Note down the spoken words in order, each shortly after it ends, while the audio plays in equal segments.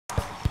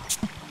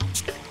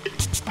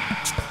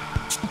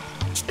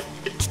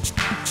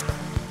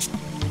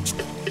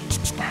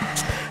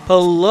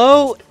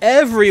Hello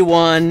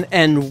everyone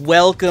and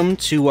welcome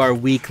to our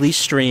weekly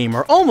stream,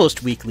 or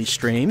almost weekly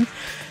stream.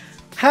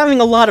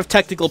 Having a lot of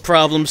technical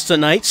problems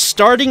tonight,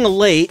 starting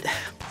late,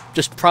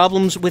 just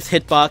problems with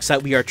Hitbox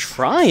that we are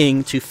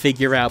trying to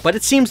figure out, but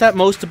it seems that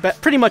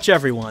pretty much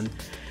everyone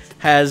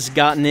has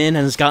gotten in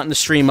and has gotten the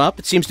stream up.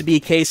 It seems to be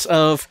a case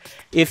of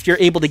if you're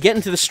able to get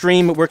into the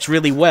stream, it works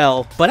really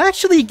well, but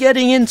actually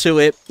getting into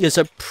it is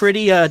a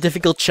pretty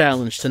difficult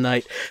challenge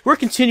tonight. We're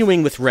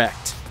continuing with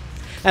Wrecked.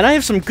 And I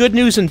have some good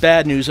news and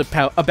bad news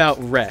about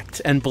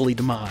Wrecked and Bully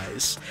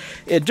Demise.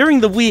 During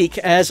the week,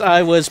 as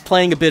I was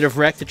playing a bit of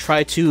Wrecked to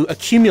try to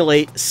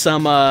accumulate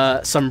some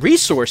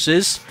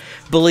resources,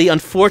 Bully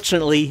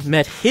unfortunately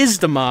met his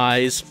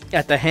demise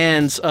at the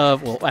hands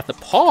of, well, at the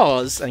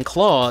paws and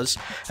claws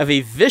of a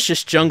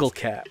vicious jungle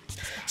cat.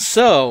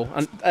 So,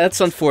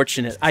 that's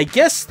unfortunate. I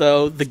guess,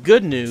 though, the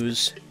good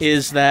news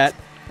is that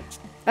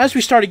as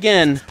we start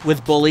again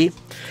with Bully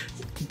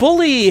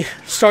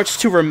starts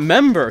to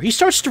remember, he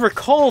starts to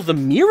recall the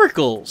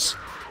miracles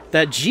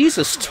that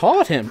Jesus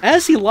taught him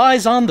as he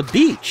lies on the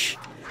beach.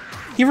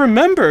 He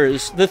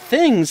remembers the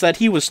things that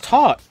he was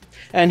taught,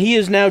 and he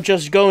is now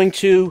just going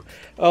to,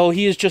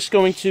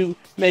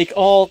 make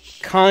all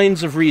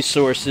kinds of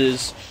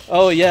resources.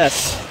 Oh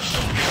yes.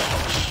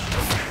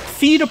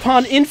 Feed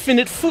upon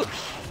infinite food.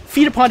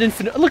 Feed upon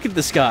infinite... Look at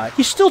this guy.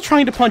 He's still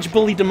trying to punch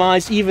Bully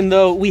Demise even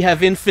though we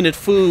have infinite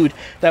food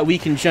that we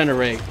can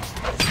generate.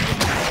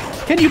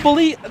 Can you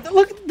believe...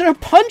 Look, they're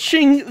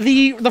punching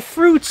the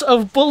fruits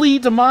of Bully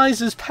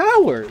Demise's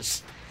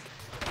powers.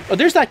 Oh,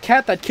 there's that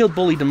cat that killed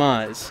Bully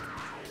Demise.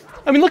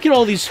 I mean, look at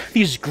all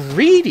these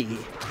greedy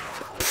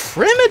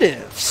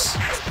primitives.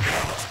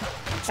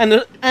 And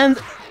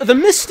the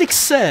mystic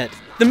said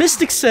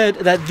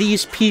that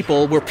these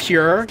people were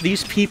pure.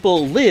 These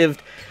people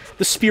lived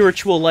the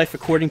spiritual life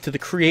according to the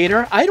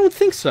Creator. I don't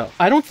think so.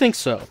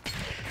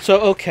 So,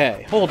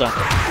 okay, hold on.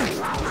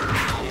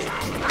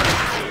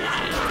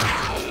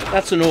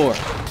 That's an ore.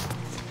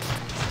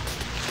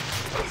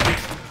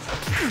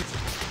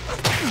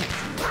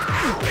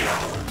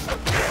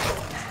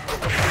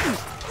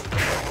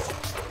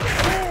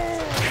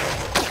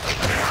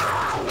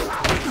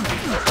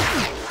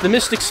 The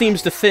Mystic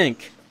seems to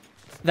think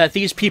that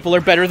these people are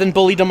better than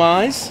Bully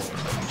Demise.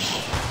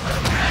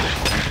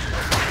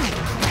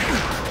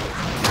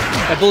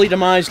 That Bully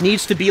Demise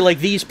needs to be like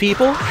these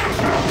people.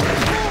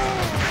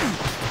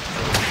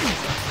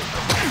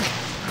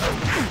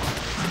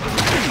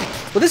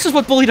 Well, this is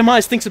what Bully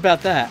Demise thinks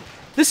about that.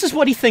 This is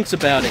what he thinks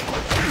about it.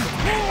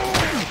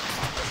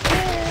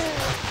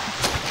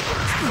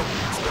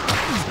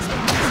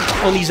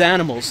 On these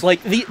animals.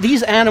 Like,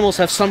 these animals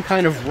have some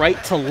kind of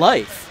right to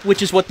life,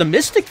 which is what the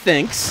Mystic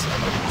thinks.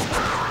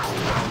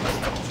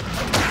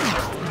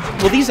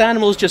 Well, these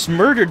animals just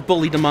murdered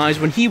Bully Demise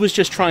when he was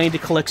just trying to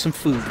collect some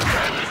food.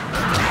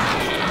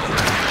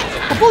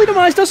 But Bully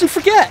Demise doesn't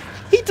forget.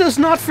 He does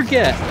not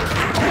forget.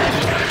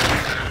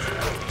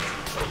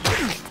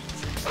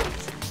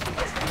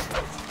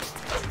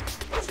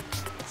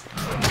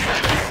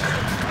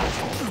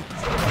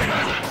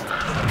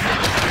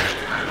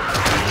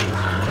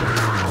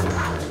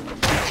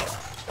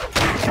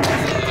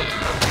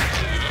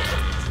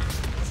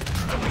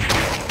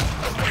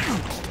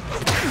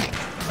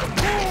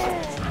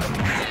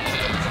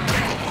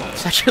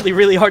 It's actually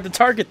really hard to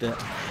target that.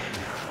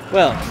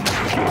 Well,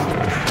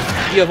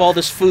 you have all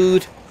this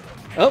food.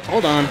 Oh,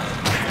 hold on.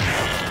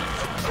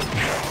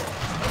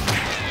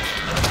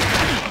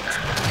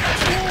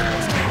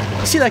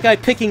 You see that guy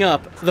picking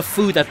up the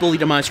food that Bully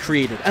Demise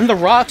created, and the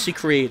rocks he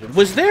created.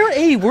 Was there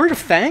a word of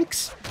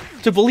thanks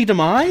to Bully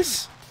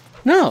Demise?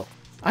 No,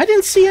 I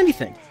didn't see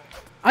anything.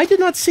 I did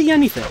not see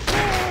anything.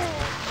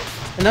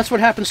 And that's what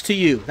happens to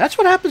you. That's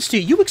what happens to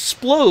you. You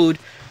explode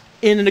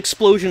in an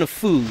explosion of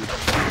food.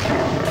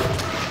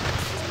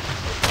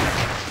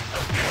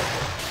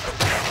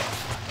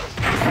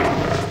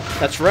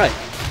 That's right.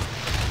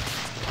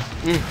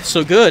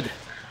 So good.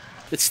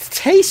 It's the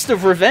taste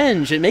of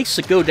revenge. It makes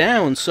it go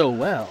down so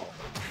well.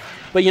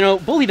 But you know,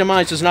 Bully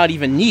Demise does not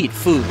even need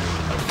food.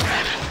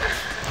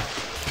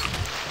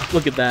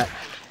 Look at that.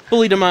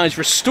 Bully Demise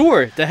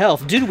restored to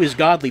health due to his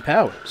godly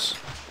powers.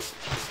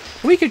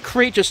 We could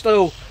create just,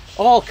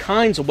 all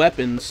kinds of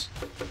weapons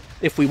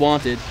if we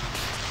wanted.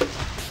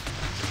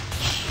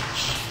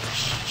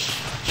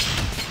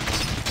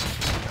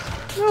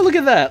 Oh, look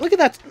at that. Look at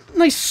that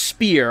nice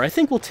spear. I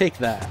think we'll take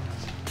that.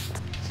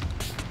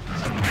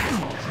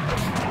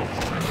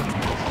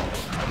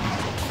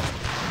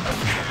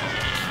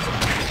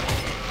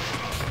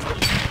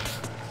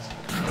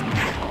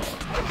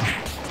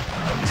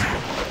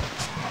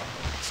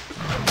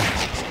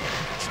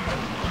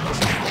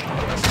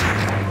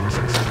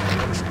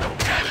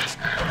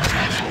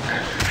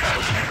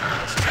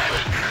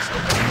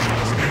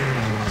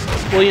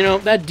 Well, you know,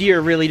 that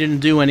deer really didn't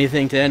do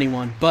anything to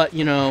anyone, but,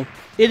 you know,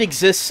 it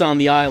exists on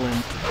the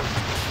island.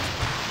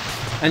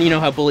 And you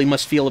know how Bully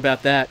must feel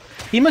about that.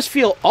 He must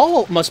feel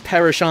all must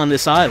perish on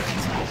this island.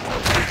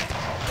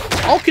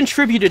 All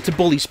contributed to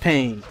Bully's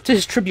pain, to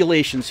his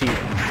tribulations here.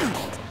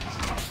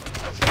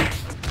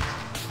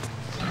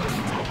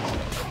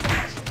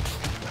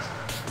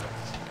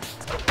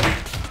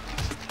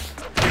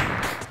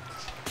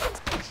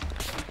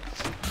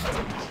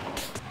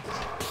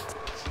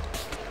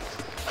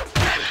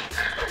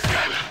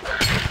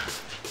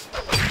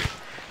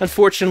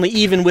 Unfortunately,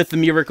 even with the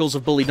miracles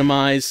of Bully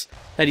Demise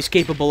that he's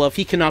capable of,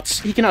 he cannot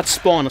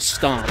spawn a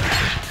stomp.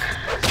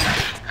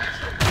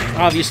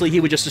 Obviously, he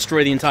would just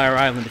destroy the entire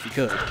island if he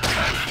could.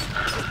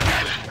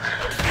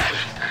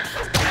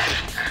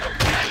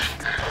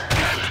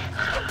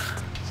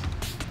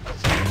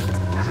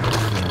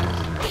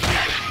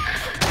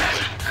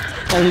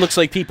 And it looks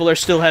like people are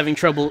still having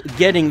trouble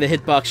getting the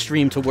hitbox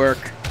stream to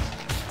work.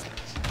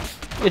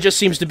 It just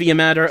seems to be a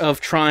matter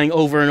of trying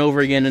over and over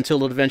again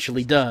until it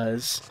eventually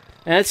does.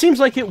 And it seems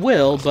like it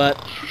will, but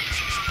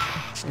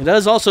it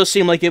does also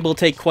seem like it will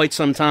take quite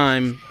some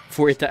time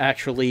for it to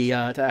actually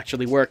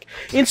work.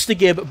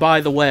 Instagib,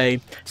 by the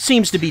way,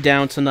 seems to be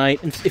down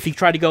tonight. And if you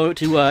try to go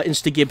to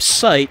Instagib's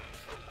site,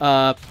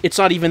 it's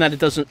not even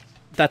that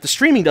that the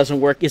streaming doesn't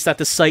work, it's that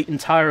the site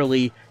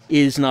entirely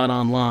is not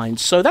online.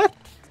 So that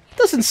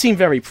doesn't seem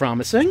very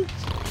promising.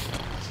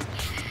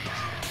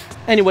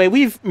 Anyway,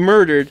 we've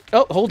murdered...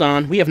 Oh, hold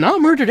on. We have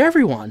not murdered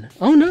everyone.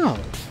 Oh, no.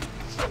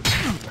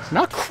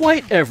 Not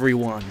quite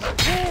everyone.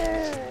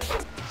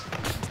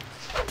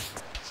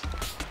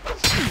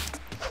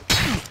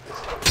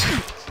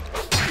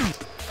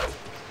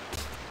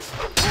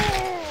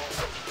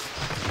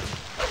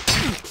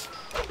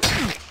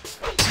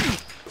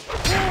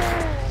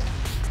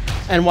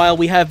 And while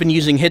we have been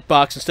using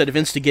Hitbox instead of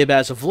Instagib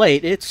as of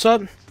late, it's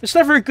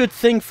never a good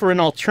thing for an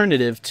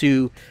alternative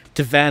to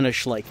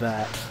vanish like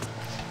that.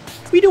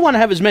 We do want to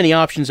have as many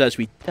options as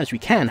we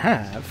can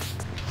have.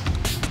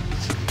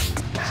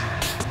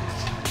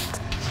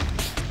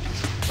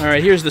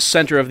 Alright, here's the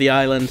center of the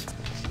island.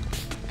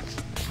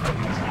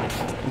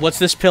 What's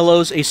this,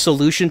 Pillows? A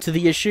solution to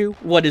the issue?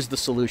 What is the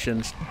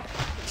solution?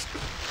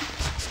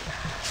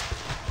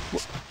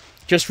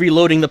 Just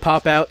reloading the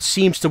pop-out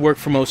seems to work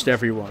for most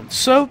everyone.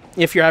 So,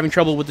 if you're having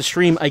trouble with the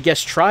stream, I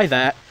guess try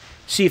that.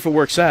 See if it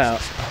works out.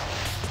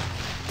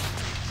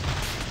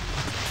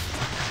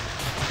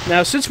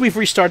 Now, since we've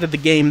restarted the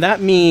game,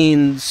 that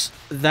means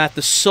that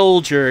the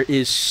soldier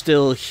is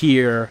still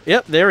here.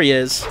 Yep, there he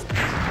is.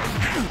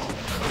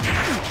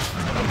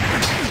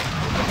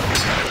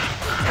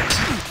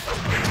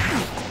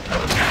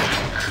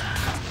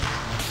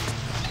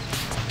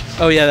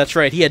 Oh yeah, that's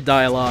right, he had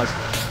dialogue.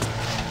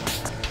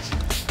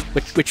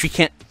 Which we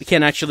can't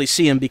actually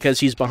see him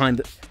because he's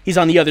he's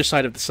on the other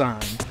side of the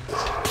sign.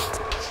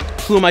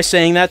 Who am I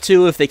saying that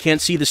to? If they can't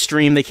see the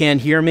stream, they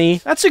can't hear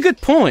me? That's a good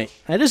point.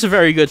 That is a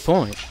very good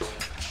point.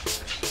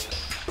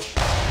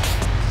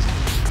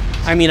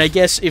 I mean, I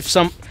guess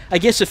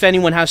if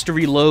anyone has to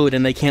reload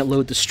and they can't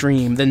load the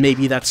stream, then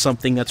maybe that's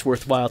something that's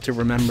worthwhile to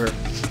remember.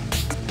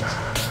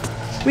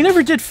 We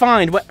never did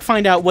find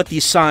out what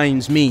these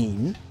signs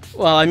mean.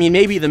 Well, I mean,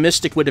 maybe the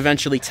Mystic would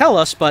eventually tell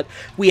us, but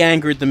we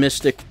angered the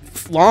Mystic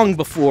long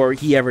before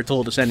he ever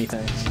told us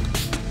anything.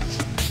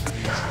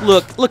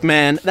 Look,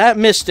 man, that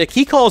Mystic,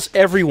 he calls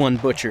everyone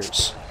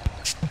butchers.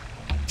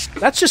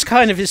 That's just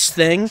kind of his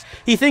thing.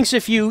 He thinks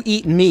if you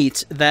eat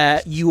meat,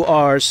 that you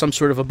are some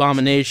sort of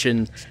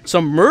abomination,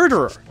 some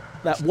murderer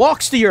that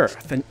walks the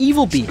earth, an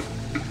evil being.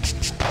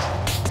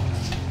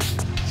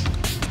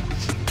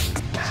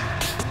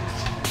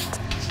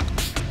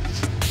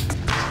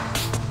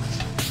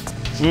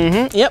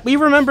 Yep, we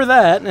remember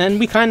that, and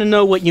we kind of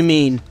know what you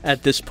mean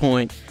at this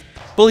point.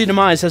 Bully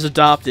Demise has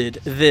adopted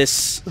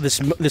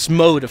this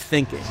mode of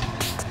thinking.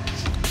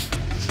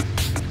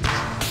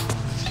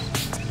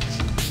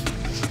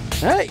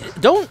 Hey,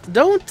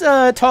 don't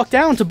talk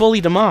down to Bully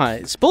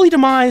Demise. Bully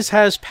Demise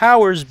has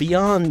powers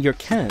beyond your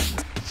ken.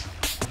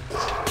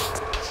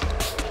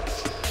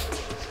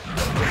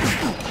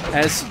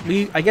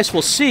 I guess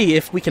we'll see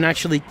if we can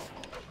actually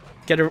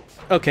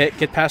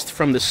get past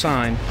from this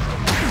sign.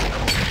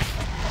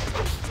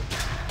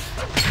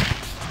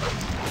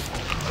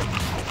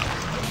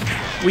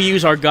 We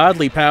use our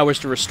godly powers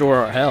to restore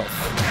our health.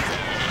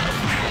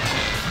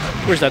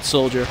 Where's that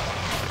soldier?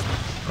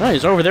 Oh,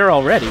 he's over there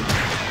already.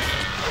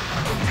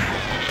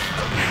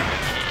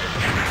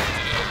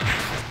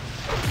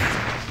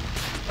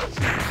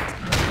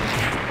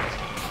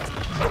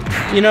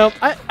 You know,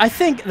 I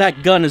think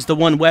that gun is the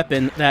one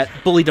weapon that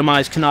Bully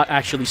Demise cannot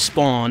actually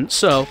spawn,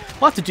 so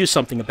we'll have to do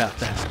something about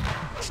that.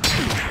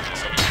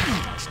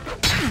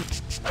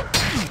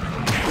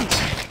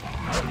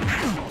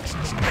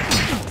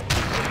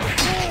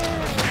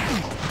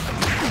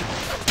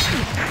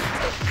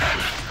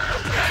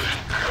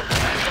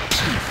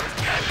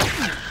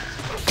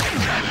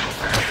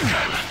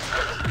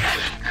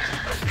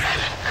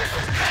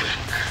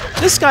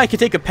 This guy could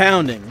take a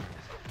pounding.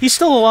 He's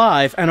still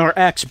alive, and our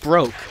axe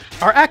broke.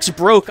 Our axe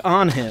broke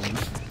on him.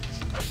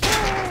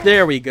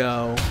 There we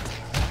go.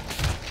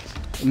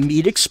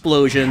 Meat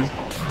explosion.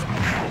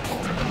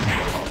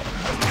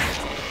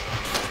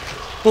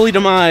 Bully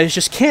Demise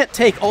just can't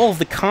take all of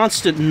the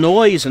constant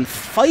noise and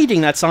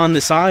fighting that's on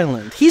this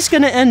island. He's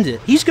gonna end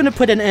it. He's gonna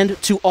put an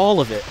end to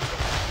all of it.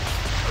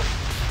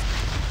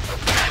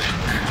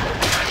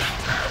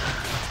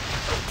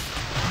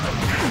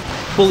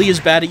 Bully is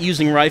bad at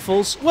using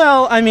rifles?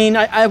 Well, I mean,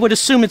 I would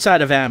assume it's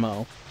out of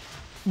ammo.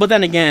 But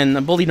then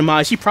again, Bully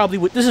Demise, he probably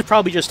would. This is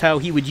probably just how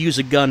he would use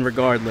a gun,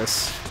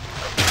 regardless.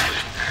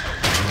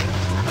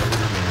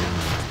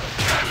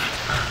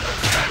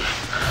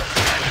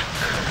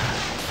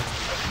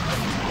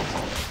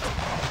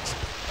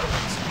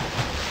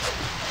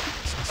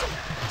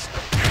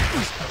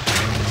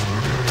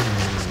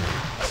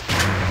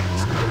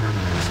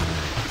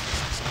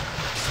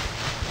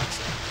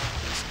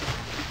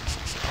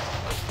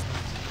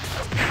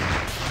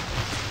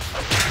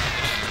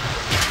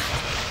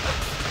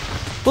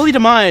 Bully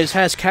Demise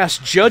has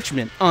cast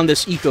judgment on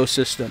this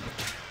ecosystem,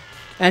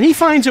 and he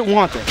finds it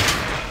wanting.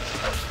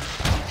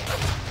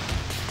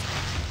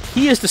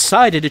 He has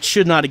decided it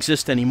should not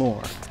exist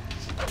anymore.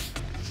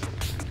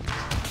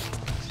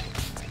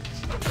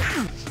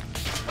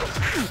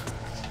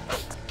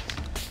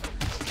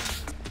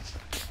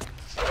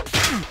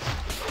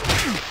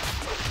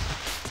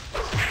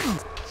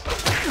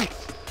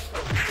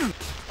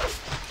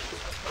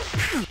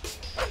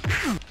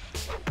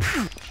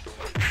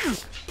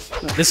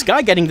 This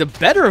guy getting the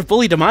better of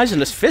Bully Demise in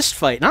this fist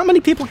fight. Not many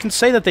people can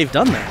say that they've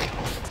done that.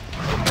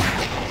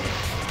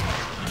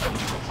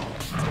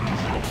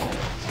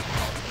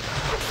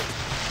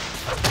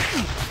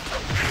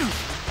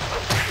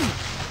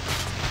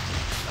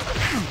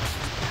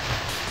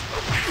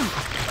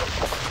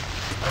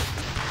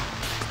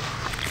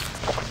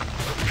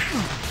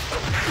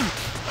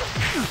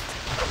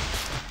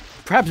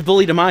 Perhaps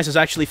Bully Demise has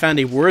actually found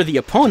a worthy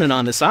opponent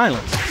on this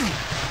island.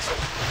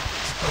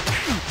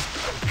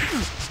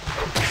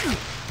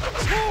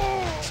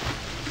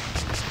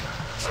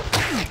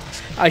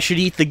 I should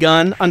eat the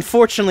gun.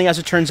 Unfortunately, as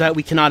it turns out,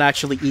 we cannot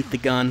actually eat the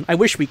gun. I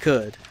wish we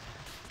could.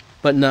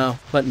 But no,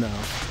 but no.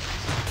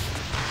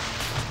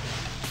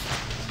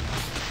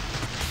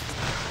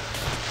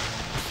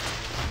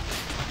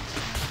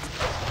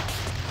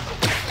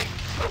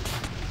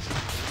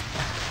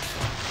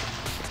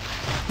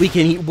 We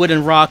can eat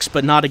wooden rocks,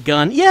 but not a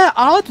gun. Yeah,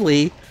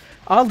 oddly,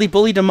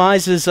 Bully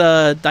Demise's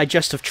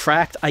digestive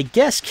tract, I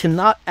guess,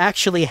 cannot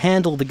actually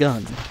handle the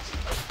gun.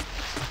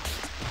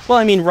 Well,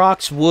 I mean,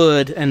 rocks,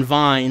 wood, and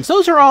vines,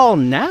 those are all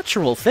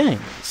natural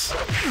things.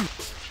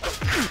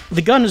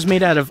 The gun is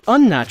made out of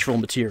unnatural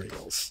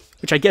materials,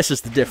 which I guess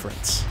is the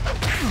difference.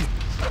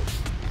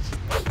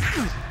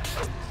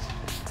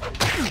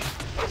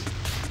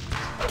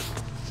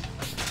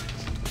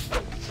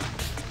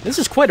 This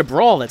is quite a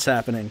brawl that's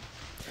happening.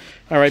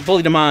 Alright,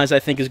 Bully Demise, I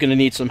think, is going to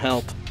need some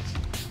help.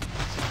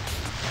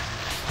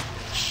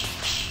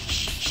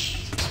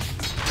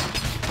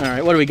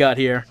 Alright, what do we got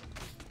here?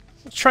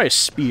 Let's try a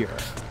spear.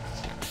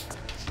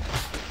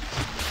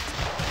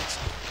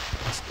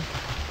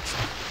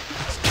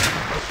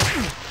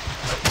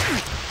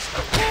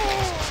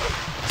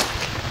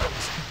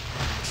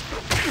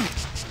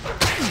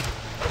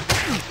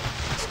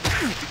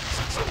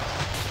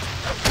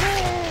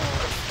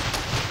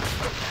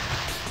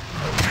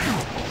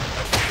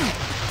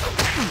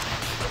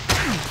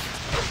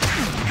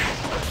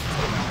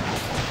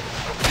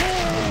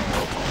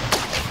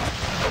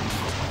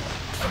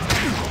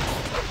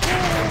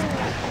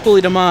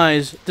 Bully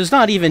Demise does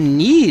not even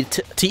need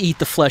to eat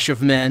the flesh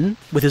of men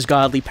with his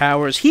godly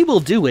powers. He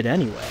will do it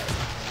anyway.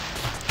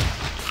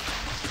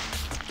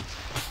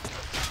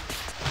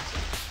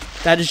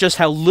 That is just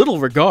how little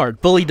regard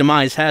Bully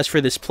Demise has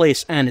for this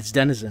place and its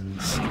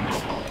denizens.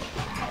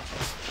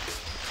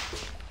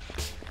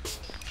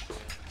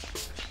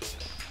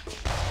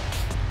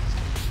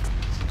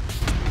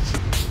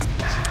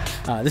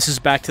 This is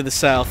back to the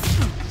south.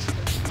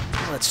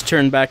 Let's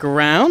turn back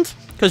around,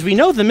 because we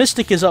know the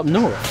Mystic is up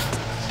north.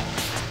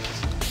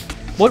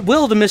 What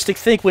will the Mystic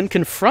think when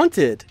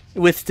confronted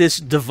with this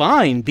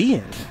divine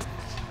being?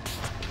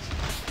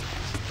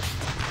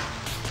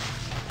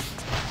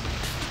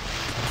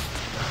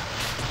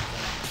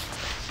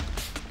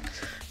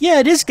 Yeah,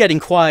 it is getting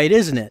quiet,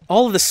 isn't it?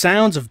 All of the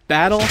sounds of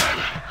battle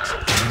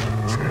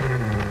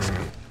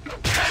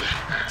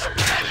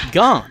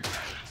gone.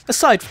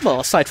 Aside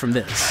from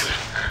this.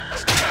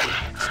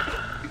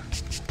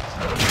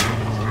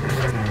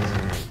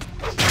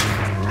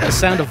 The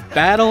sound of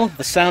battle,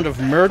 the sound of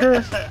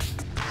murder.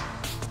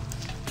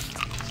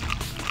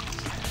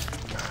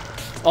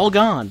 All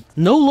gone.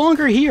 No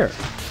longer here.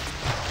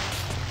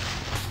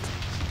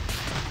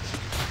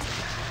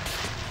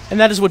 And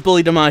that is what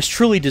Bully Demise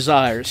truly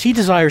desires. He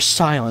desires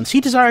silence. He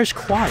desires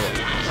quiet.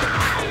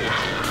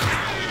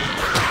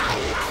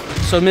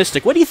 So,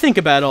 Mystic, what do you think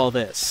about all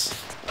this?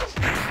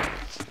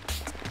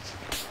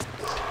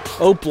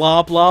 Oh,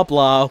 blah, blah,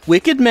 blah.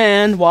 Wicked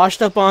man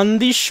washed up on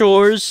these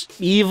shores.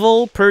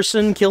 Evil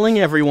person killing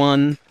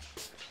everyone.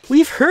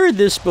 We've heard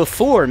this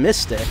before,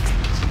 Mystic.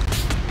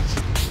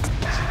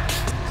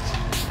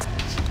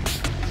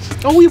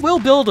 Oh, we will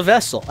build a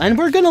vessel, and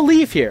we're gonna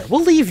leave here.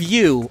 We'll leave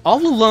you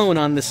all alone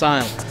on this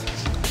island.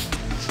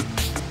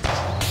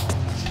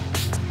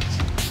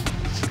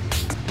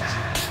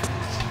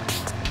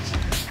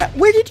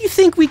 Where did you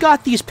think we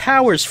got these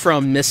powers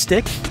from,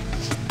 Mystic?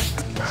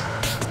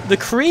 The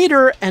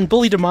Creator and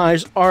Bully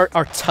Demise are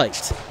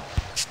tight.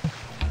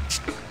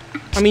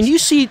 I mean, you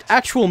see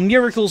actual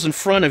miracles in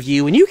front of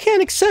you, and you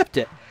can't accept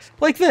it.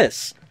 Like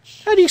this.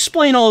 How do you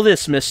explain all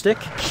this, Mystic?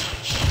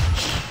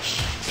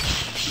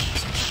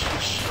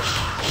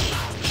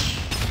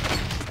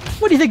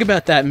 What do you think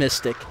about that,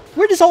 Mystic?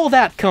 Where does all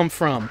that come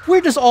from?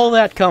 Where does all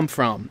that come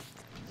from?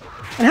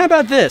 And how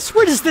about this?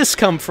 Where does this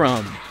come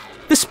from?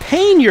 This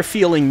pain you're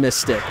feeling,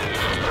 Mystic.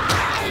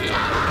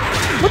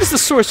 What is the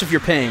source of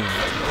your pain?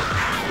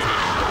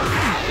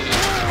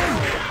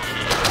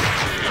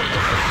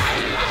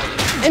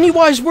 Any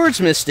wise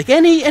words, Mystic?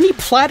 Any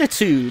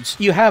platitudes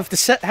you have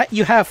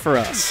for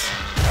us?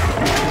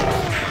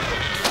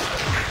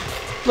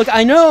 Look,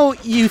 I know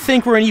you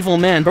think we're an evil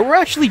man, but we're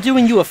actually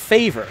doing you a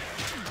favor.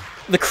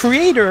 The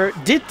Creator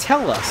did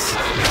tell us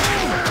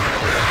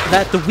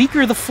that the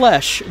weaker the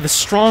flesh, the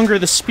stronger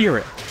the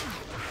spirit.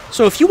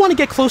 So if you want to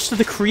get close to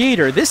the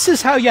Creator, this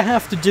is how you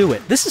have to do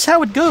it. This is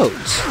how it goes.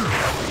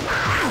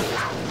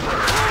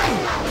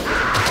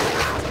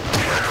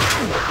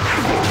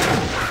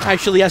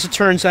 Actually, as it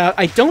turns out,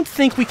 I don't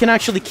think we can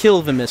actually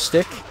kill the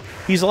Mystic.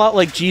 He's a lot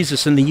like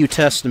Jesus in the New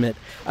Testament.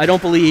 I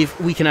don't believe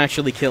we can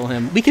actually kill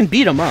him. We can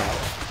beat him up.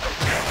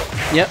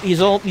 Yep, he's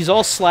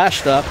all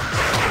slashed up.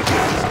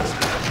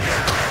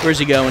 Where's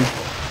he going?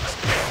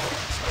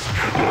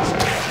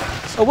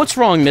 Oh, what's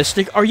wrong,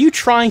 Mystic? Are you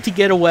trying to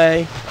get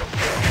away?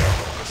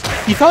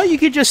 You thought you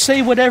could just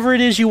say whatever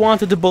it is you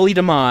wanted to Bully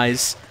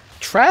Demise,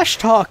 trash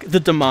talk the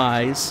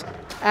Demise,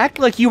 act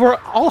like you were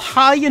all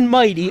high and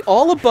mighty,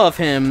 all above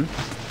him,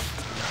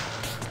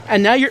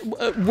 and now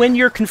when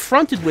you're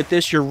confronted with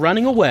this, you're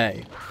running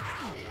away.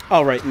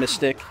 All right,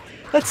 Mystic.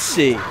 Let's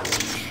see.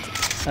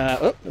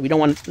 We don't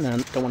want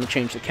to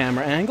change the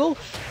camera angle.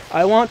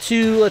 I want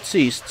to, let's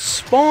see,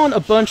 spawn a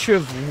bunch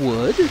of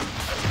wood.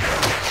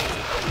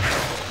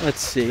 Let's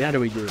see, how do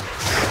we do this?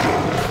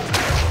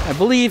 I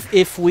believe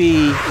if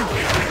we,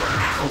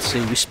 let's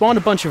see, we spawn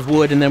a bunch of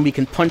wood and then we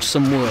can punch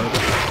some wood.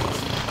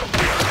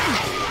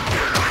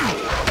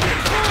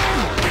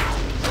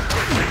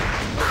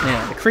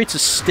 Yeah, it creates a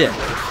stick.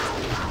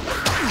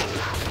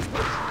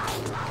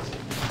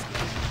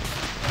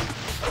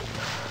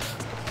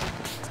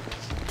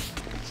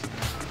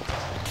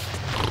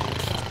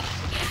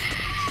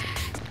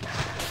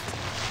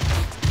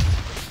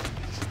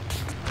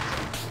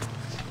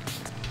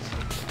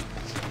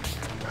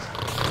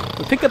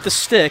 We pick up the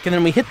stick, and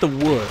then we hit the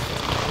wood.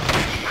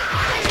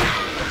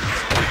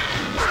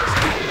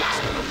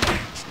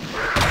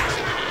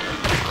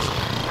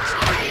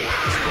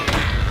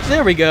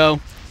 There we go.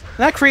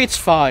 That creates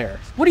fire.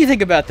 What do you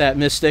think about that,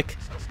 Mystic?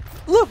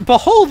 Look,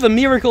 behold the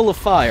miracle of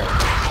fire.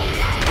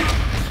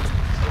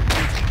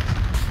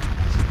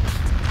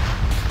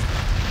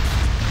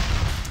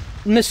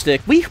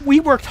 Mystic, we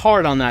worked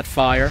hard on that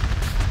fire.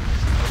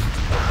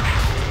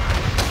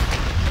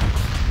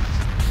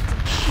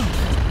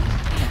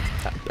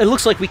 It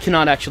looks like we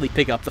cannot actually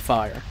pick up the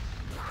fire.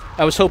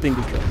 I was hoping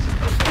we could.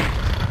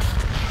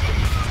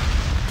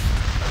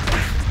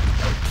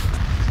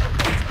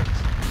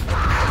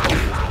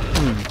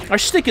 Our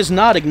stick is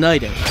not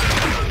igniting,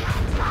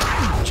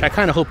 which I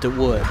kind of hoped it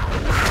would.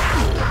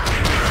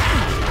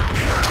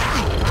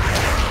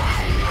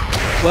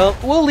 Well,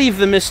 we'll leave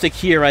the Mystic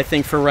here, I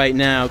think, for right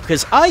now,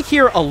 because I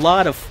hear a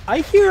lot of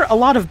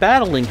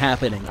battling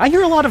happening. I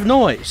hear a lot of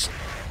noise.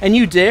 And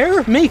you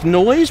dare make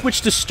noise which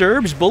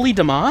disturbs Bully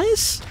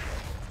Demise?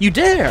 You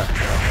dare!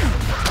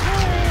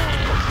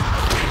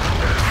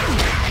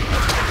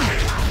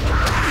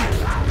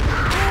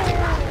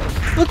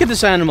 Look at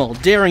this animal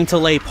daring to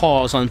lay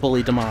paws on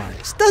Bully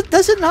Demise.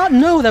 Does it not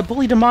know that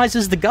Bully Demise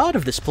is the god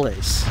of this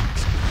place?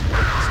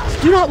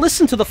 Do not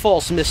listen to the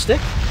false Mystic,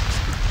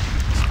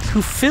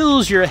 who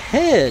fills your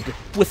head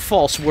with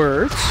false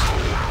words.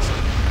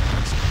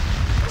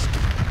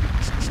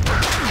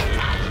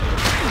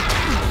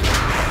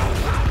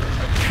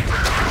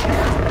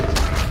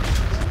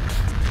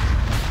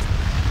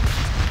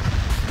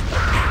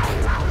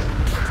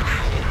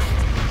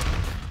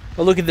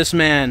 Well, look at this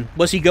man.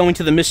 Was he going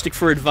to the Mystic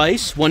for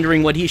advice,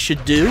 wondering what he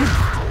should do?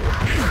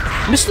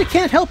 Mystic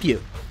can't help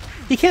you.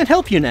 He can't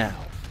help you now.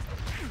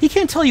 He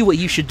can't tell you what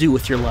you should do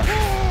with your life.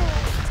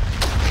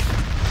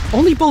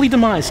 Only Bully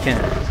Demise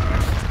can.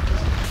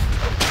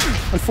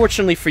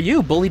 Unfortunately for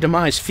you, Bully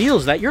Demise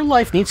feels that your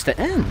life needs to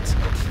end.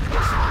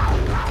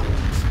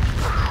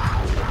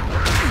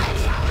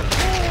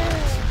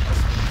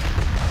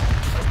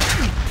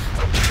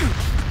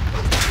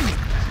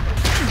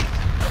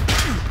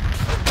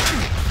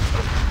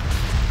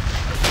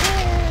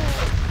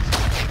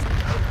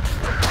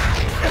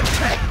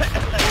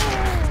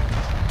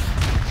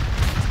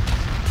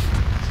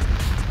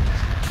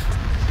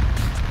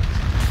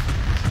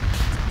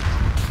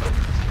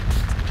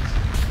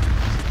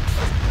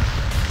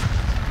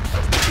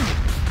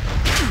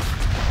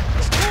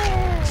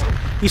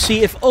 You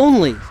see, if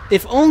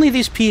only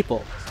these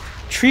people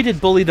treated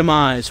Bully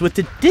Demise with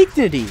the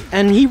dignity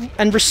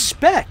and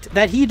respect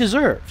that he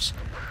deserves,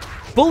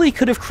 Bully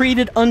could have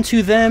created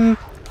unto them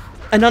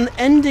an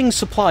unending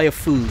supply of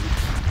food,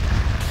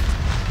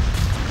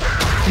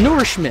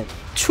 nourishment,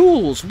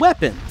 tools,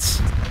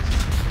 weapons.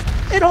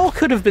 It all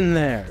could have been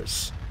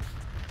theirs.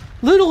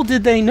 Little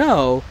did they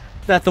know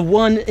that the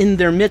one in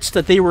their midst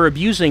that they were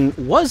abusing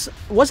was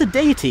a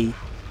deity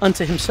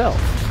unto himself.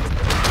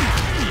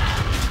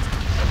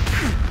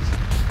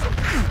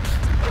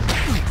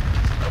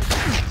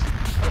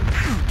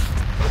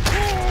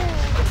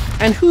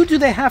 And who do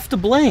they have to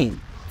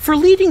blame for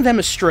leading them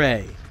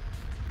astray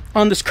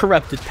on this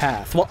corrupted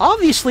path? Well,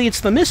 obviously it's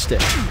the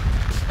mystic.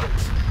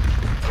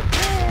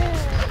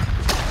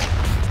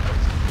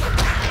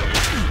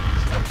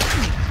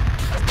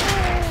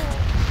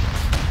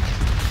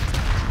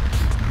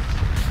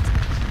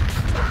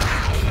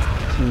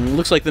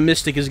 Looks like the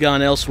mystic has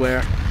gone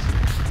elsewhere.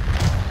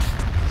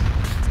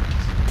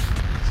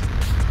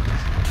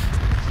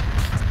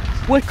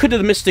 What could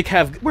the mystic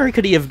have... Where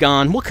could he have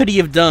gone? What could he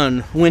have done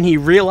when he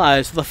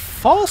realized the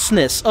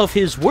falseness of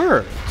his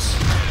words?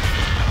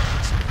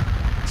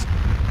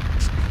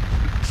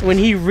 When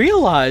he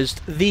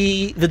realized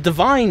the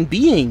divine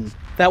being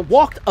that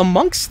walked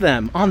amongst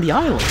them on the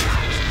island?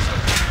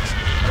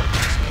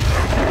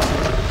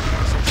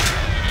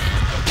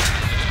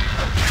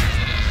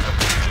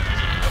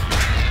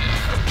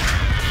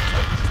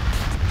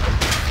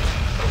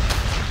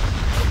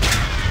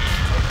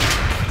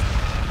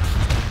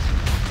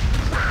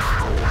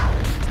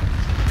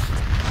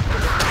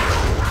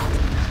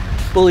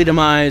 Bully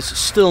Demise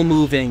still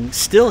moving,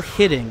 still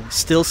hitting,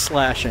 still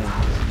slashing.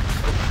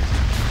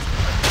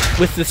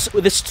 With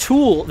this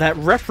tool that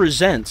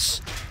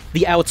represents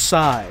the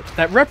outside,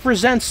 that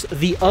represents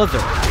the other.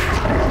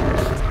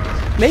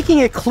 Making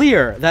it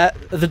clear that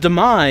the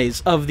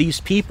demise of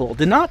these people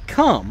did not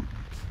come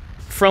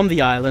from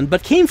the island,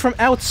 but came from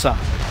outside.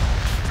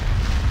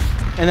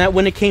 And that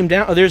when it came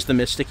down... Oh, there's the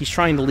mystic. He's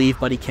trying to leave,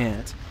 but he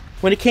can't.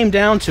 When it came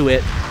down to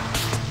it,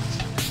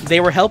 they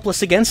were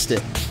helpless against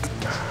it.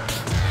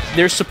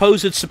 Their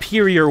supposed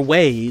superior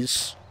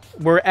ways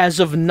were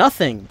as of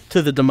nothing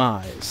to the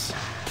demise.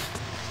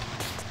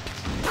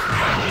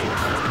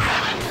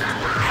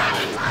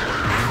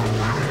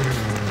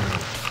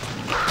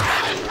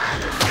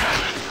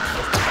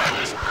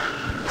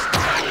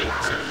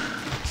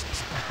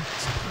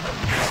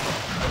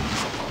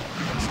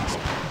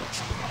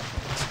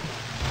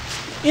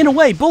 In a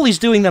way, Bully's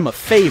doing them a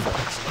favor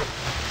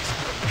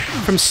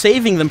from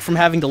saving them from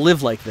having to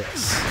live like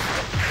this.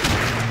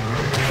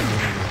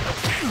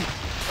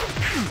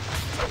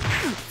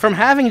 From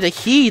having to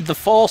heed the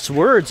false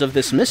words of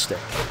this mystic.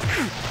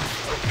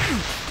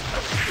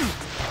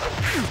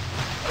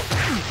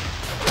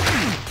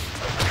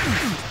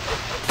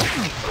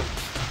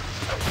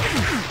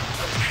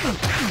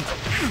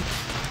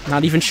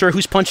 Not even sure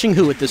who's punching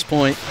who at this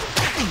point.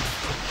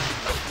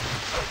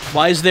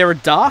 Why is there a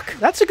dock?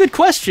 That's a good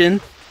question.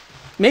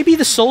 Maybe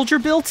the soldier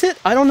built it?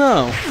 I don't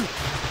know.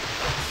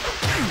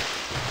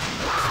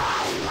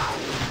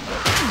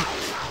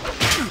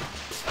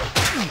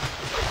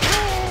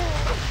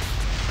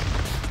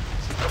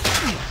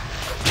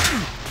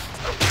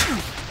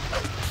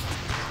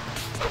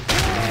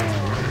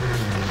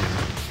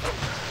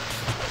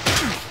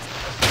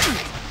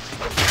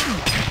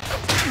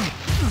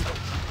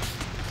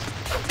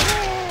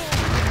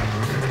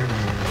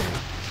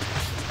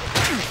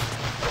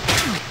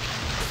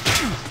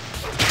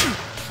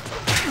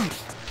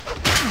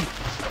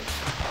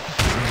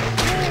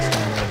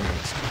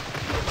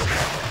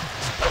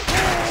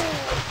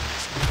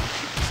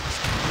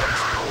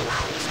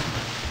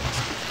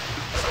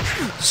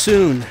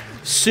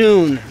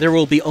 Soon, there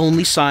will be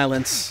only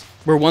silence.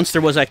 Where once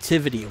there was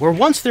activity, where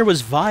once there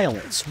was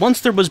violence, once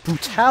there was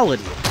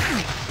brutality.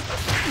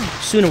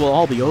 Soon it will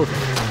all be over.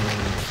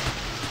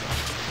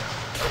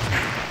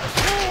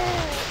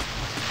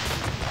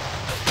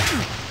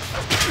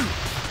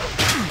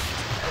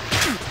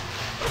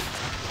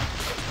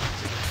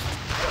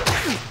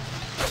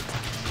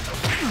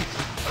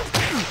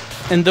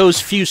 And those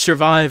few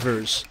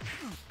survivors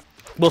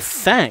will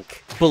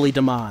thank Bully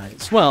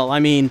Demise. Well, I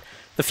mean...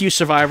 The few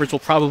survivors will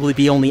probably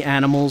be only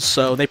animals,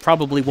 so they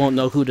probably won't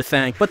know who to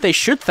thank, but they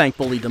should thank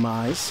Bully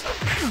Demise.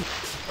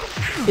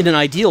 In an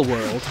ideal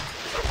world.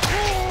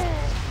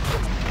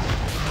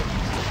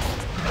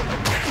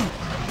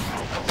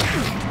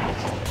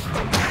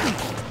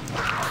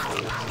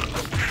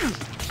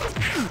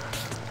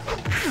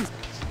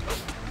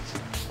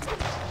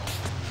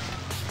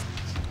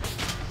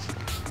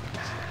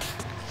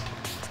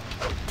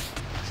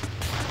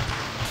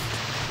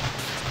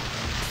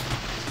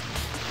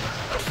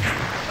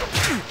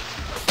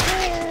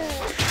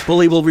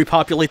 Bully will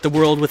repopulate the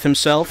world with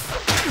himself.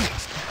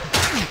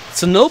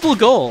 It's a noble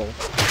goal.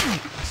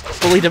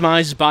 Bully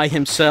Demise by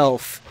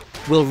himself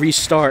will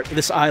restart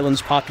this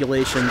island's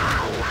population.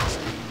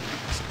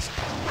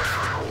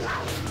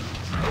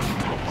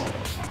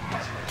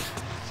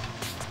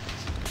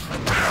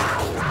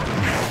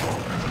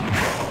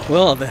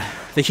 Well,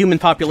 the human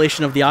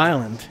population of the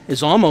island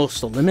is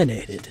almost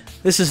eliminated.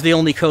 This is the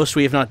only coast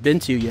we have not been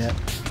to yet.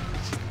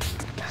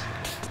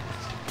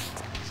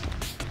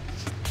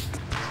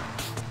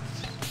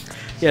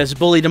 Yes,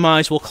 Bully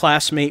Demise will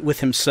classmate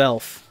with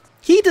himself.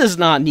 He does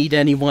not need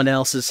anyone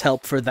else's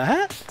help for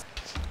that.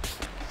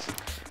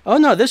 Oh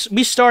no,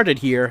 we started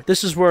here.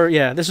 This is where,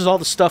 yeah, this is all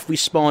the stuff we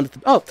spawned.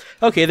 Oh,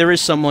 okay, there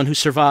is someone who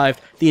survived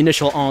the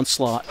initial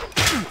onslaught.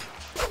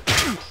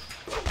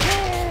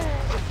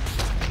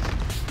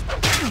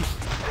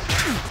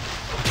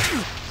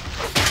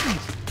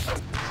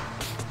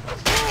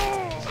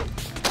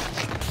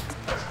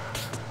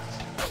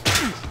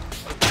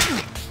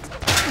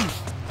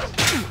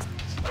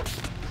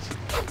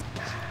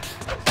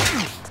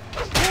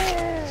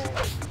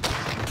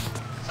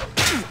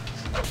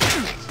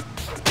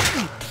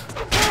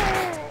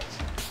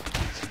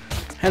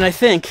 And I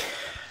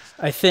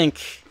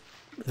think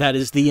that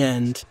is the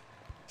end.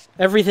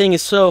 Everything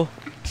is so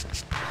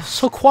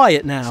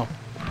quiet now.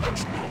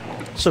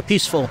 So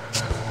peaceful.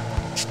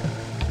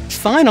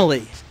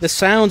 Finally, the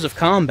sounds of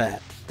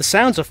combat. The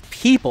sounds of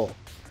people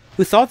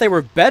who thought they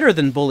were better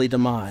than Bully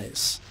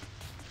Demise.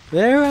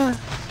 They're,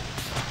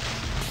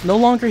 no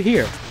longer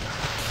here.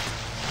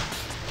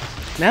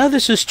 Now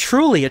this is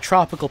truly a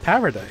tropical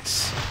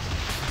paradise.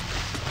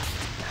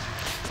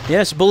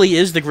 Yes, Bully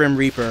is the Grim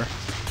Reaper.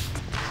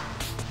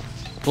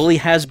 Bully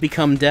has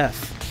become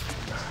death.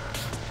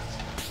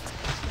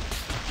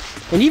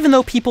 And even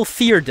though people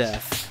fear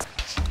death,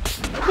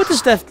 what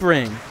does death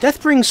bring?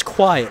 Death brings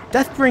quiet.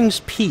 Death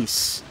brings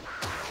peace.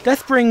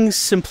 Death brings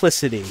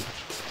simplicity.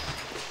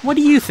 What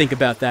do you think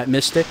about that,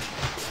 Mystic?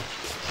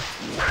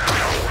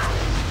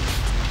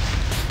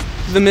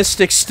 The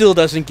Mystic still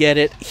doesn't get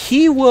it.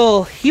 He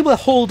will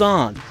hold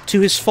on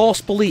to his false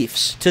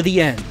beliefs to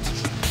the end.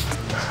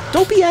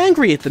 Don't be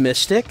angry at the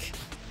Mystic.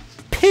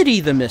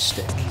 Pity the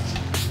Mystic.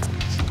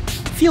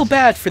 Feel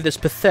bad for this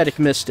pathetic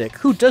Mystic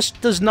who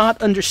just does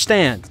not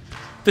understand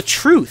the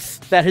truth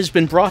that has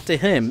been brought to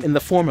him in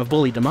the form of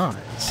Bully Demise.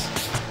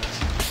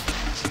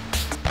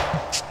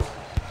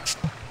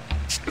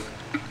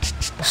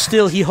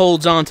 Still, he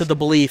holds on to the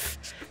belief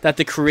that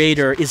the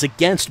Creator is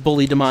against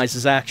Bully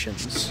Demise's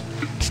actions.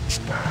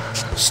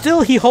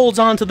 Still, he holds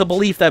on to the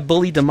belief that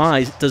Bully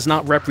Demise does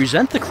not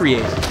represent the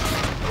Creator.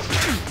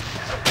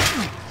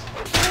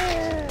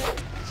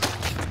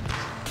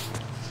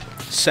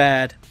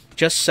 Sad.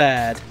 Just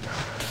sad.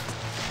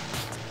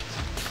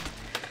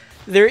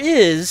 There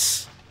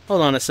is...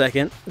 Hold on a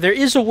second. There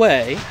is a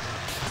way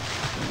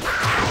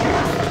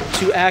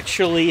to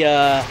actually,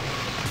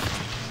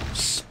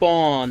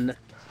 spawn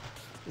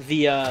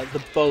the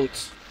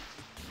boat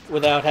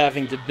without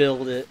having to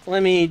build it.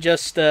 Let me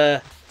just,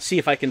 see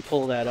if I can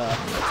pull that up.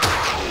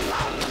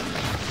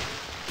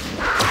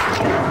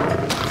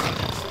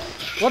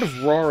 A lot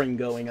of roaring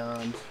going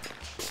on.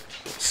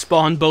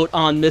 Spawn boat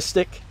on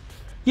Mystic.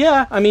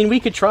 Yeah, I mean, we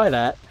could try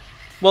that.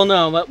 Well,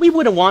 no, we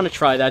wouldn't want to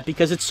try that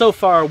because it's so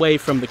far away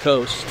from the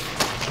coast.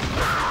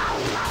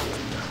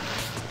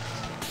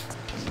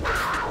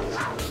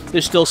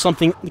 There's still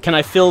something... Can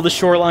I fill the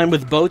shoreline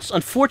with boats?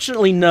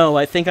 Unfortunately, no.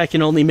 I think I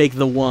can only make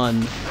the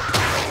one.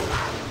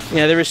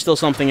 Yeah, there is still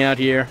something out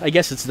here. I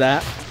guess it's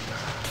that.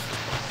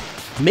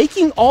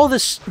 Making all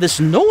this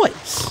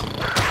noise.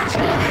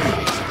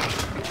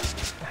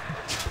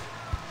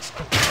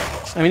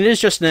 I mean, it is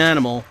just an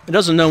animal. It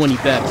doesn't know any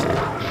better.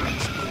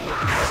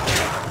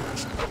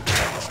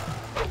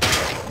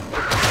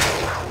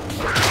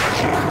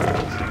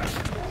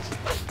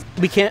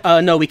 We can't,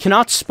 no, we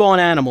cannot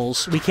spawn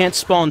animals. We can't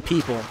spawn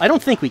people. I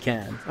don't think we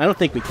can. I don't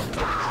think we can.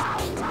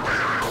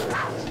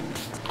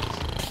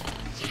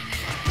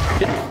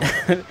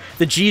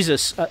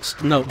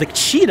 The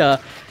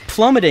cheetah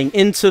plummeting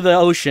into the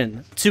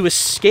ocean to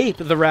escape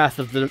the wrath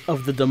of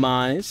the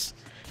Demise.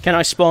 Can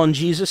I spawn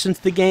Jesus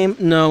into the game?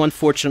 No,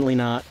 unfortunately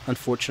not.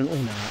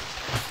 Unfortunately not.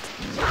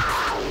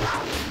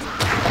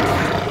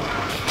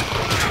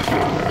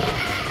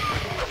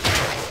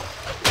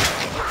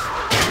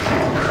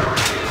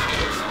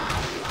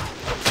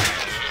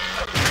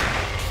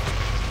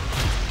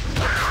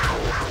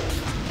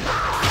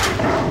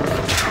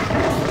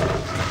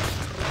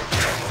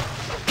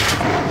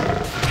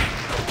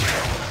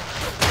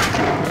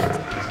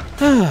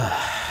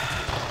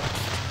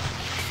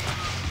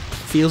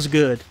 Feels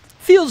good.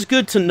 Feels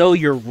good to know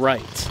you're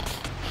right.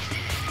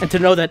 And to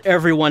know that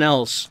everyone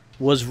else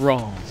was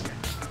wrong.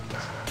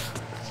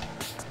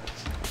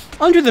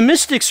 Under the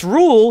Mystic's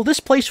rule, this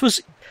place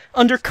was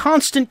under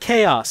constant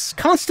chaos,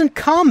 constant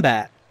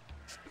combat.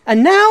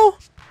 And now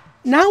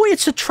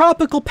it's a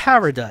tropical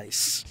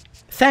paradise.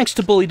 Thanks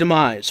to Bully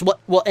Demise.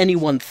 What, will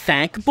anyone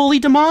thank Bully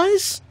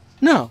Demise?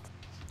 No.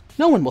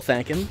 No one will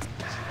thank him.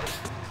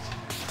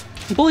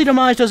 Bully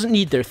Demise doesn't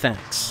need their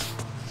thanks.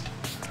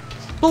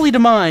 Bully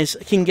Demise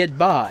can get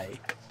by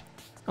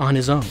on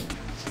his own.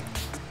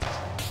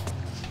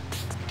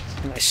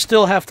 And I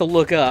still have to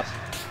look up...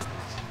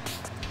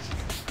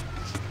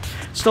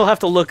 Still have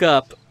to look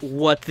up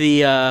what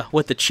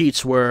the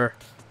cheats were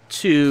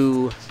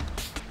to...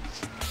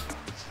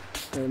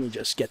 Let me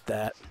just get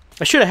that.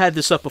 I should have had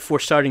this up before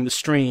starting the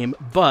stream,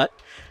 but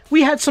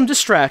we had some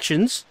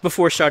distractions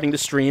before starting the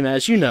stream,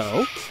 as you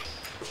know.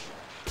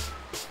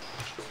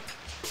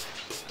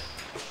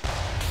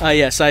 Ah,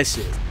 yes, I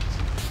see.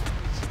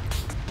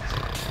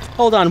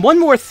 Hold on, one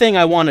more thing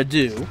I want to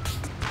do.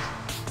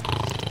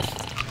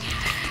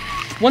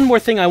 One more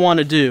thing I want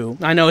to do.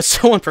 I know it's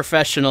so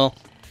unprofessional.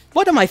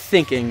 What am I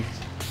thinking?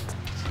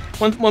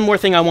 One more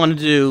thing I want to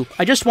do.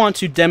 I just want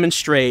to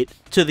demonstrate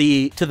to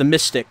the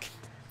Mystic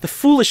the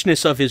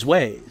foolishness of his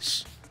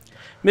ways.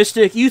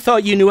 Mystic, you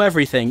thought you knew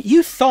everything.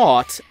 You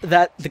thought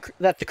that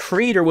the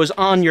Creator was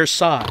on your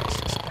side.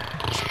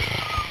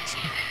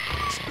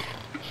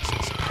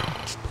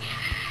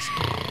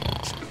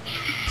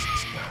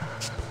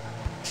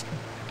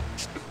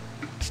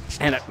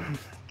 And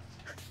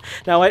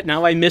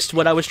now I missed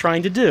what I was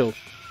trying to do.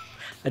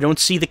 I don't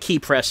see the key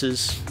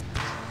presses.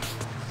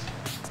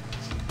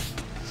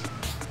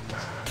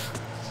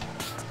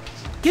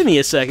 Give me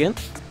a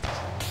second.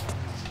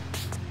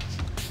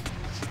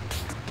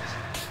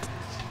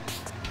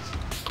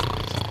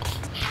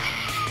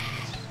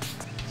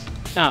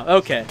 Oh,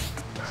 okay.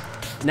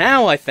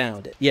 Now I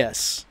found it,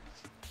 yes.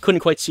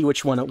 Couldn't quite see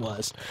which one it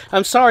was.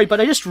 I'm sorry,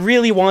 but I just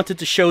really wanted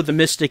to show the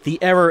Mystic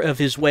the error of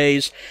his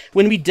ways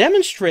when we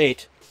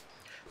demonstrate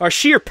our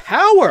sheer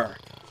power.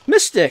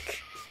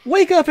 Mystic,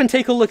 wake up and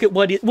take a look at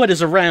what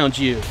is around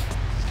you.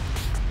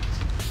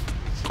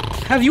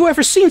 Have you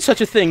ever seen such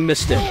a thing,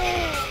 Mystic?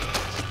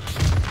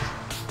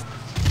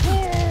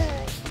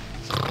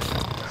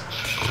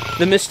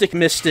 The Mystic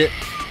missed it.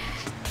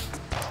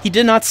 He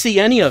did not see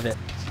any of it.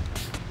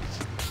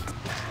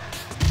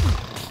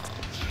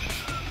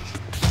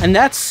 And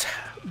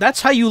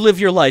that's how you live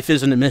your life,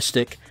 isn't it,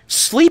 Mystic?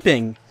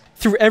 Sleeping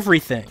through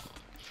everything.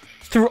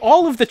 Through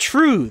all of the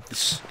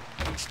truths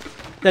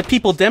that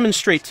people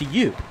demonstrate to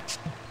you.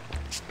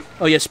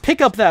 Oh yes,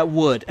 pick up that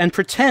wood and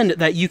pretend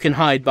that you can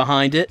hide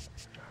behind it.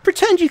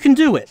 Pretend you can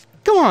do it.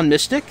 Go on,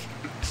 Mystic.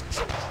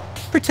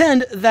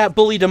 Pretend that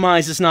Bully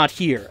Demise is not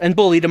here, and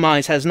Bully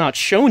Demise has not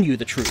shown you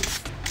the truth.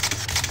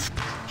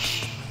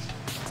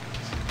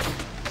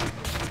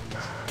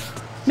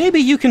 Maybe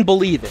you can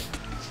believe it.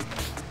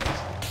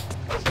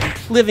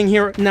 Living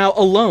here now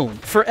alone,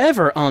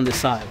 forever on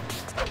this island.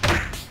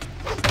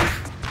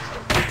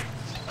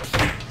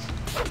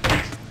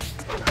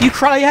 You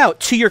cry out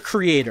to your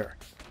Creator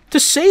to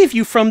save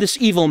you from this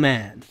evil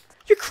man.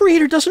 Your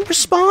Creator doesn't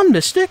respond,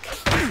 Mystic.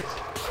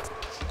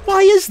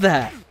 Why is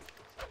that?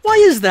 Why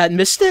is that,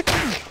 Mystic?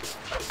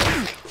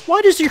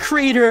 Why does your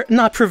Creator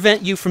not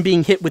prevent you from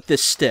being hit with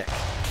this stick?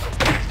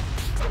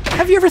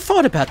 Have you ever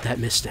thought about that,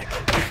 Mystic?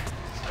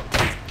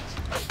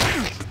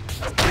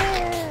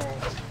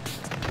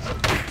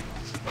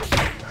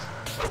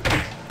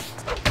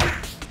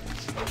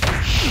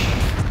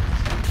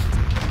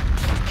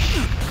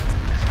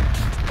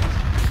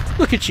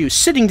 Look at you,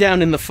 sitting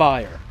down in the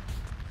fire,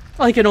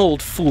 like an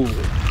old fool.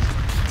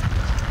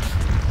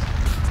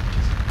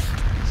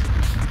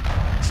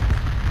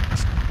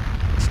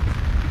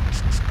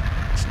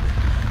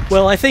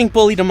 Well, I think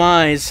Bully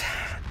Demise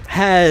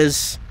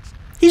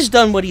he's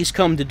done what he's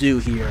come to do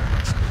here.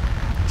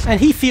 And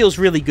he feels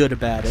really good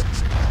about it.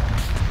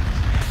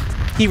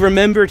 He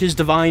remembered his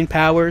divine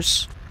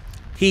powers.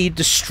 He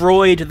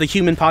destroyed the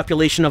human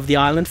population of the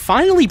island,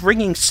 finally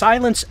bringing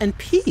silence and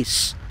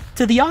peace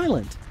to the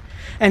island.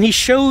 And he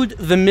showed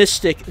the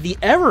Mystic the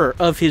error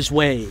of his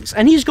ways.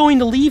 And he's going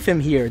to leave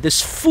him here,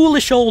 this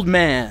foolish old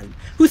man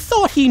who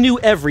thought he knew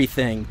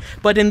everything,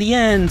 but in the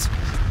end,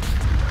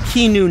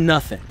 he knew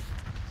nothing.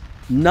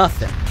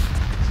 Nothing.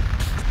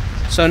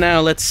 So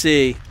now let's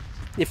see.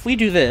 If we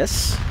do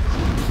this...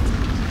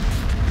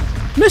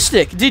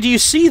 Mystic, did you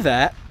see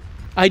that?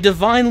 I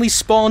divinely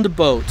spawned a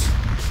boat.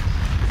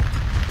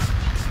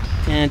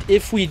 And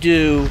if we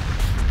do...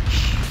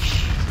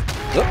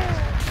 Oh.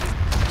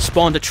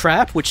 Spawned a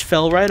trap, which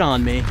fell right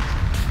on me.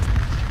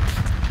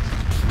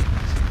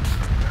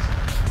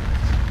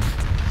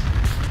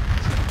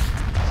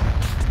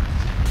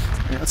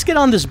 Now, let's get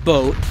on this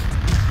boat.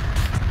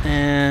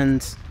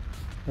 And...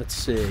 let's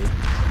see.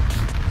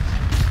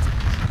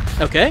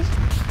 Okay.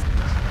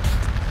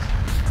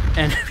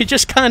 And we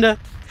just kind of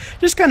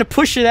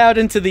push it out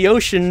into the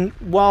ocean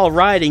while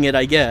riding it,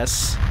 I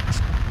guess.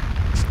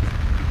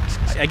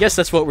 I guess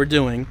that's what we're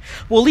doing.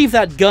 We'll leave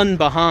that gun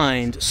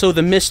behind so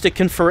the Mystic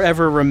can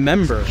forever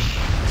remember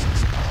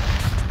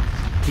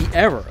the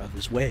error of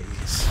his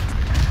ways.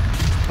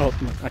 Oh,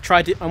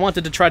 I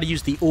wanted to try to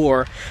use the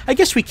oar. I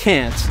guess we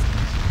can't.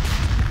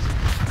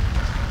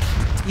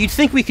 You'd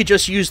think we could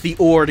just use the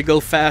oar to go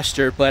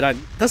faster, but it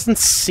doesn't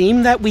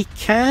seem that we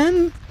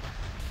can.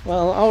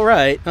 Well,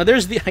 alright. Now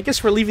I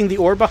guess we're leaving the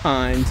oar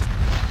behind.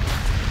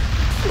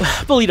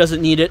 Bully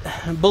doesn't need it.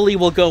 Bully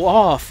will go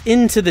off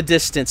into the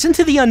distance,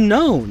 into the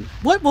unknown.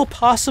 What will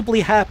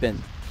possibly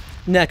happen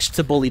next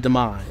to Bully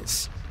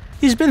Demise?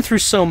 He's been through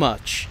so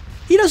much.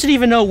 He doesn't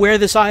even know where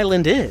this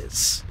island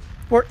is,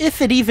 or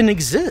if it even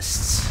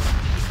exists.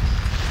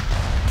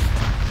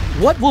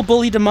 What will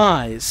Bully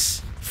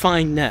Demise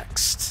find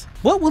next?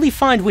 What will he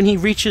find when he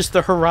reaches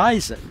the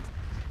horizon?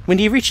 When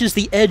he reaches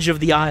the edge of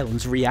the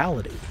island's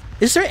reality?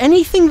 Is there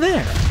anything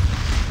there?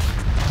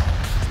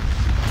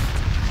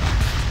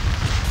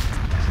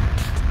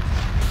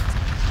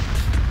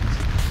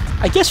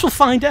 I guess we'll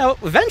find out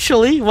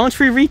eventually once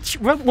we reach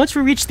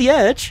the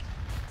edge.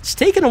 It's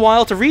taken a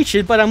while to reach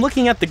it, but I'm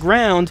looking at the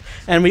ground,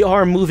 and we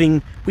are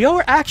moving. We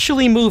are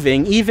actually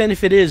moving, even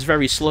if it is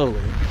very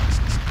slowly.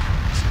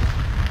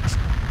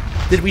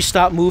 Did we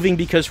stop moving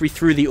because we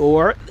threw the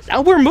ore?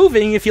 Now we're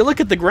moving. If you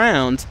look at the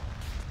ground,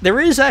 there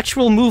is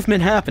actual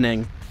movement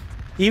happening,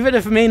 even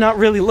if it may not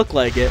really look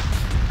like it.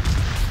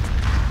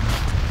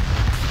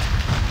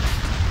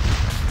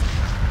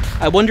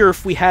 I wonder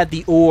if we had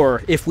the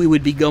ore, if we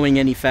would be going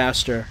any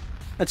faster.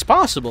 That's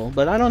possible,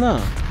 but I don't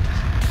know.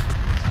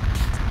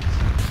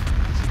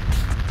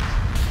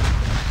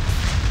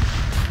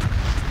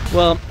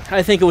 Well,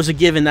 I think it was a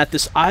given that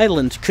this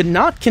island could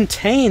not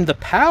contain the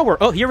power...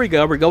 Oh, here we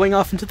go. We're going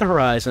off into the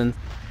horizon.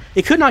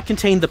 It could not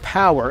contain the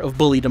power of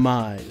Bully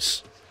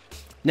Demise.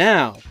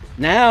 Now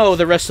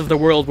the rest of the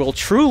world will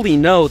truly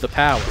know the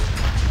power.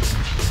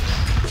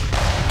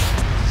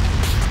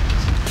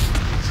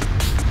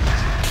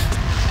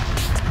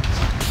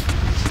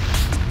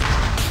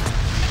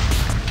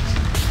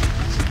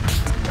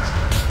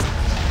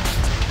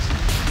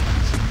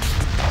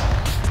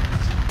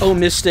 Oh,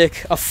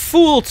 Mystic, a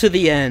fool to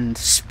the end,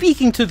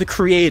 speaking to the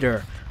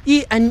Creator,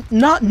 and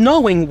not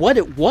knowing what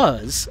it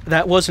was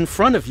that was in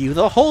front of you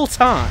the whole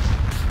time.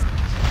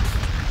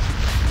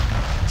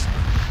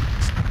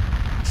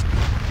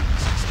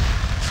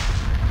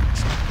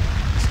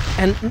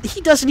 And he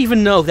doesn't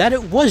even know that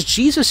it was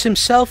Jesus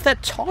himself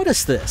that taught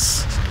us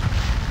this.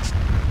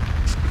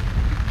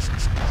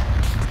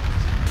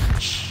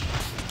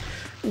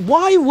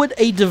 Why would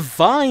a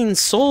divine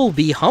soul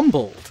be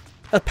humbled?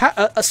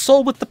 A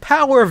soul with the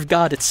power of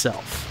God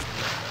itself.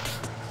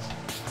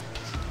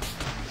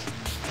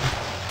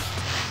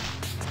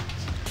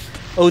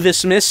 Oh,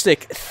 this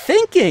Mystic,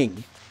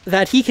 thinking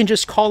that he can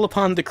just call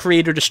upon the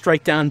Creator to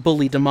strike down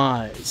Bully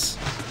Demise.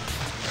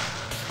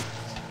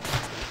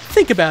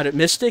 Think about it,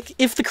 Mystic.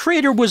 If the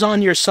Creator was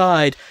on your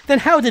side, then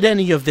how did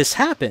any of this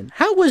happen?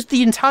 How was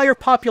the entire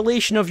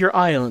population of your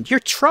island, your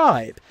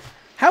tribe?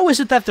 How is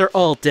it that they're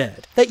all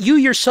dead? That you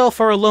yourself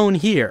are alone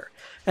here?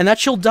 And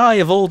that you'll die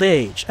of old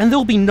age, and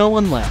there'll be no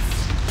one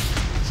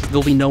left.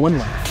 There'll be no one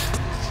left.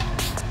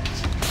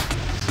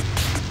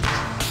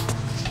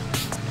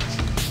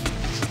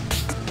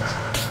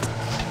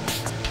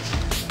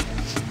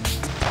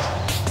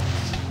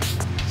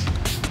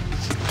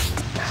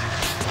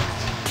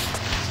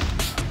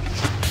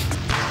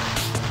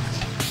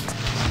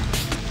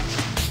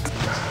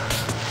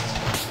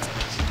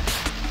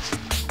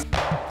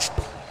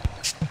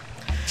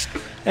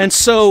 And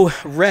so,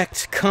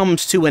 Wrecked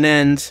comes to an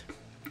end.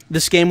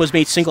 This game was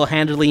made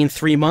single-handedly in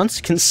 3 months.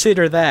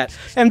 Consider that.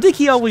 And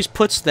Dicky always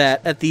puts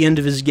that at the end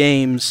of his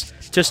games,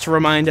 just to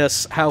remind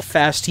us how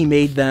fast he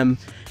made them.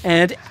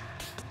 And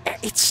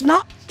it's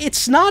not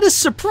a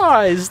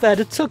surprise that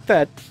it took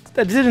that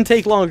it didn't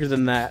take longer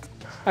than that.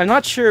 I'm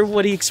not sure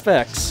what he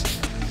expects.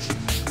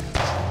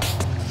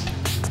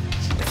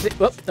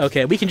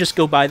 Okay, we can just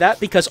go by that,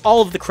 because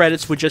all of the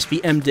credits would just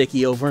be M.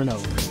 Dicky over and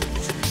over.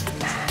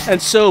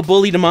 And so,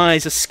 Bully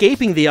Demise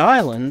escaping the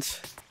island,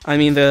 I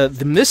mean,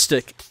 the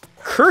Mystic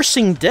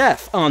cursing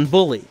death on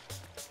Bully,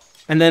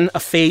 and then a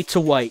fade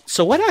to white.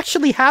 So what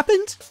actually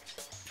happened?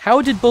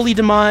 How did Bully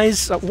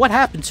Demise... what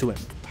happened to him?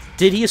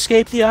 Did he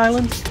escape the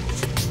island?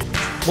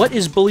 What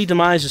is Bully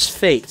Demise's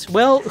fate?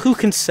 Well, who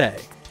can say?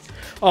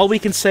 All we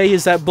can say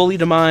is that Bully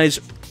Demise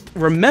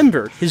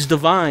remembered his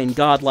divine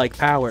godlike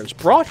powers,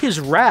 brought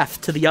his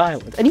wrath to the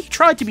island, and he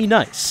tried to be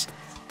nice.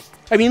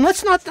 I mean,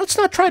 let's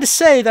not try to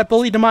say that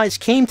Bully Demise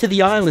came to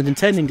the island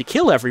intending to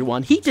kill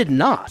everyone. He did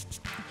not.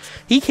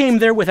 He came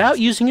there without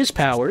using his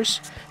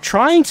powers,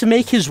 trying to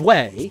make his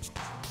way,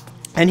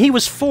 and he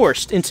was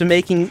forced into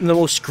making the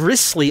most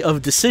grisly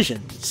of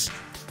decisions.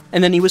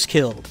 And then he was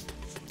killed.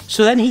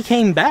 So then he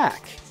came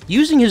back,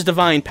 using his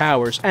divine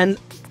powers, and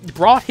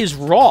brought his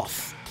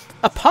wrath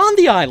upon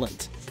the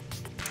island.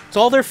 It's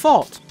all their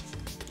fault.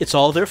 It's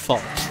all their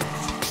fault.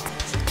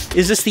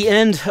 Is this the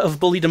end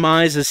of Bully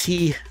Demise as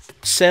he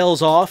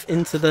sails off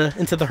into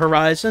the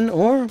horizon,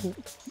 or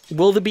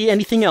will there be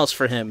anything else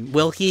for him?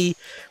 Will he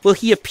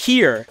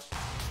appear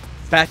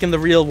back in the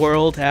real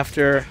world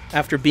after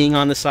being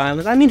on this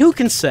island? I mean, who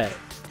can say?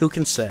 Who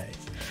can say?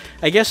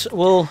 I guess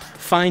we'll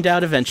find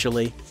out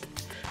eventually.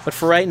 But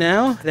for right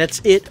now,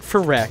 that's it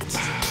for Wrecked.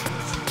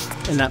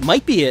 And that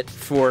might be it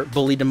for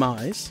Bully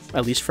Demise,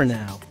 at least for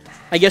now.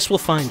 I guess we'll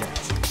find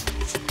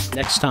out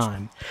next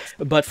time.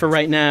 But for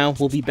right now,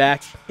 we'll be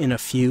back in a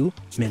few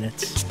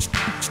minutes.